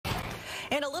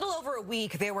In a little over a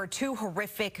week, there were two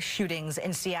horrific shootings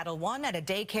in Seattle, one at a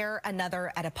daycare,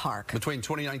 another at a park. Between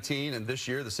 2019 and this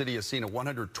year, the city has seen a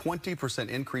 120%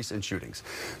 increase in shootings.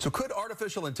 So could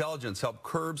artificial intelligence help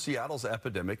curb Seattle's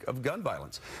epidemic of gun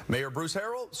violence? Mayor Bruce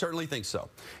Harrell certainly thinks so.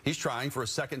 He's trying for a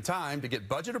second time to get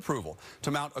budget approval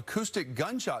to mount acoustic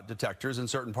gunshot detectors in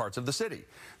certain parts of the city.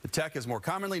 The tech is more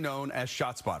commonly known as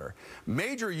ShotSpotter.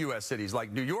 Major U.S. cities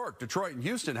like New York, Detroit, and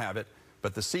Houston have it,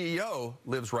 but the CEO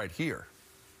lives right here.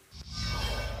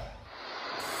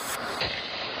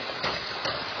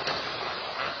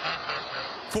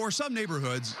 For some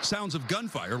neighborhoods, sounds of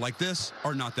gunfire like this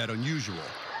are not that unusual.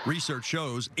 Research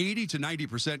shows 80 to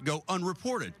 90% go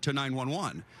unreported to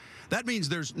 911. That means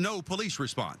there's no police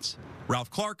response. Ralph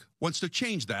Clark wants to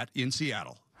change that in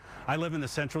Seattle. I live in the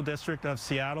Central District of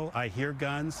Seattle. I hear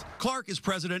guns. Clark is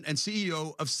president and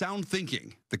CEO of Sound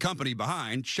Thinking, the company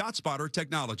behind ShotSpotter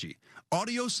technology.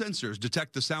 Audio sensors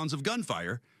detect the sounds of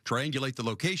gunfire, triangulate the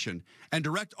location, and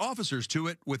direct officers to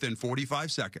it within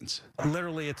 45 seconds.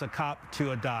 Literally, it's a cop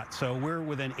to a dot, so we're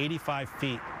within 85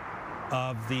 feet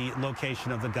of the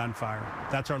location of the gunfire.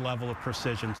 That's our level of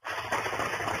precision.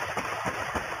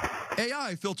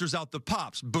 AI filters out the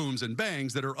pops, booms, and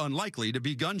bangs that are unlikely to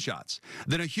be gunshots.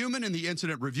 Then a human in the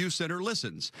Incident Review Center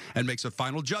listens and makes a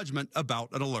final judgment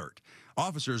about an alert.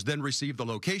 Officers then receive the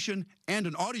location and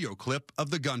an audio clip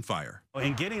of the gunfire.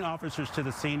 In getting officers to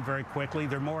the scene very quickly,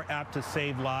 they're more apt to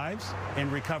save lives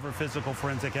and recover physical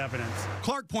forensic evidence.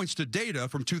 Clark points to data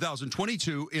from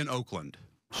 2022 in Oakland.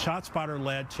 ShotSpotter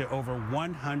led to over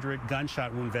 100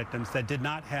 gunshot wound victims that did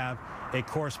not have a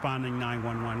corresponding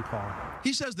 911 call.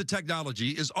 He says the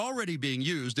technology is already being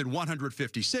used in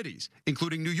 150 cities,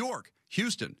 including New York,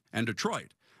 Houston, and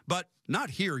Detroit, but not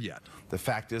here yet. The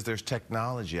fact is there's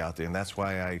technology out there, and that's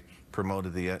why I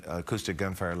promoted the acoustic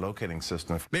gunfire locating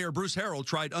system. Mayor Bruce Harrell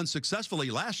tried unsuccessfully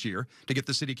last year to get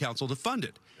the city council to fund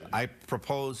it. I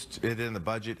proposed it in the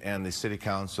budget, and the city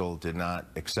council did not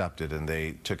accept it, and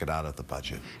they took it out of the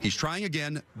budget. He's trying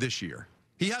again this year.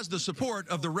 He has the support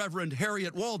of the Reverend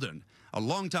Harriet Walden, a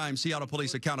longtime Seattle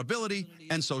Police accountability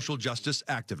and social justice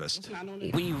activist.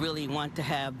 We really want to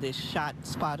have this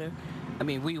ShotSpotter. I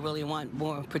mean, we really want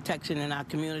more protection in our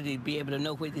community to be able to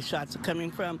know where these shots are coming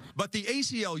from. But the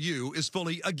ACLU is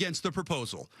fully against the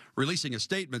proposal, releasing a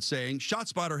statement saying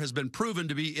ShotSpotter has been proven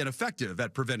to be ineffective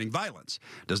at preventing violence,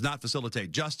 does not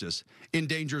facilitate justice,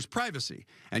 endangers privacy,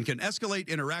 and can escalate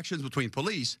interactions between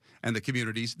police and the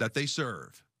communities that they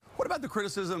serve. What about the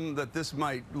criticism that this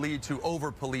might lead to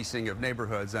over-policing of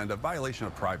neighborhoods and a violation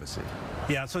of privacy?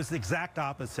 Yeah, so it's the exact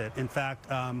opposite. In fact,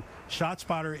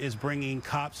 ShotSpotter is bringing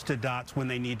cops to dots when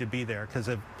they need to be there, because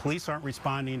if police aren't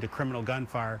responding to criminal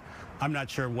gunfire, I'm not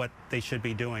sure what they should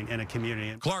be doing in a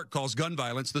community. Clark calls gun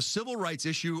violence the civil rights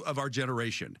issue of our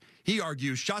generation. He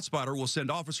argues ShotSpotter will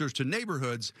send officers to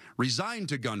neighborhoods resigned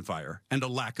to gunfire and a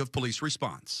lack of police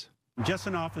response. Just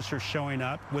an officer showing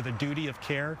up with a duty of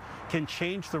care can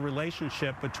change the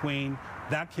relationship between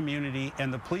that community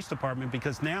and the police department,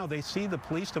 because now they see the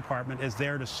police department as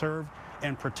there to serve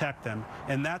and protect them.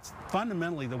 And that's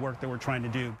fundamentally the work that we're trying to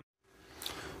do.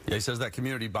 Yeah, he says that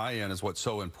community buy-in is what's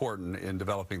so important in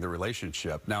developing the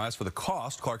relationship. Now, as for the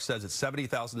cost, Clark says it's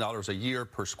 $70,000 a year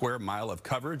per square mile of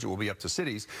coverage. It will be up to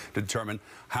cities to determine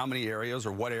how many areas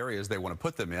or what areas they want to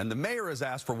put them in. The mayor has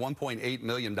asked for $1.8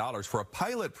 million for a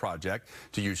pilot project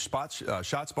to use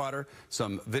ShotSpotter,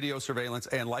 some video surveillance,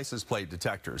 and license plate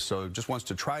detectors. So just wants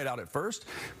to try it out at first.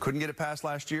 Couldn't get it passed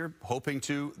last year, hoping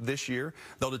to this year.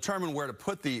 They'll determine where to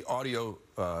put the audio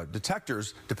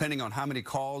detectors depending on how many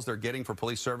calls they're getting for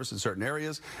police service in certain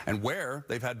areas and where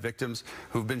they've had victims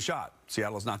who've been shot.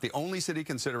 Seattle is not the only city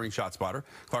considering ShotSpotter.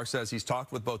 Clark says he's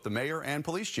talked with both the mayor and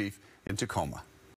police chief in Tacoma.